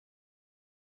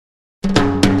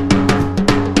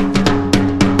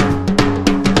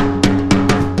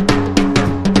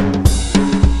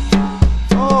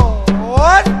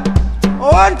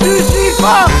1, 2, 3,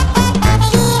 4.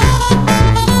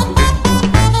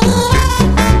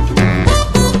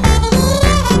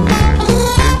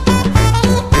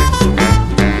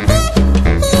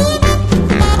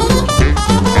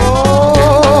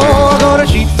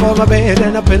 For my bed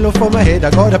and a pillow for my head. I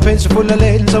got a pencil full of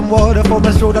lead and some water for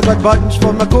my throat. I got buttons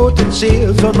for my coat and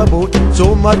sails on my boat.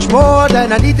 So much more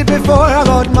than I needed before. I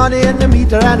got money in the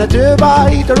meter and a turbo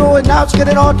heater. Oh, and now it's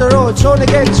getting on the road, it's only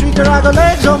getting sweeter. I got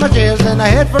legs on my tails and a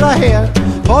head for a hair.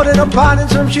 Holding up on and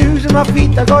some shoes in my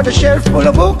feet. I got a shelf full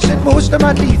of books and most of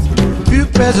my teeth. Few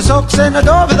pairs of socks and a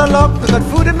door with a lock. I got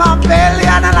food in my belly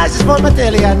and a license for my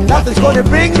telly, and nothing's gonna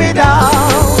bring me down.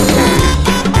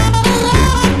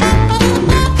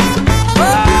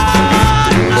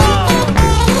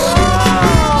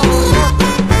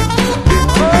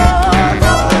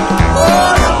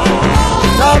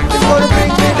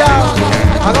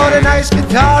 I got a nice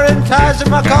guitar and tires in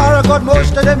my car. I got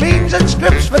most of the means and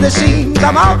scripts for the scenes.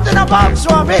 I'm out and about, so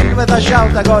I'm in with a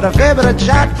shout. I got a favourite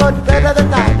chat, but better than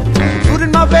that. Food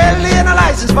in my belly and a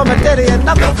license for my daddy, and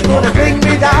nothing's gonna bring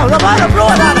me down. I'm gonna blow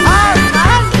that hard.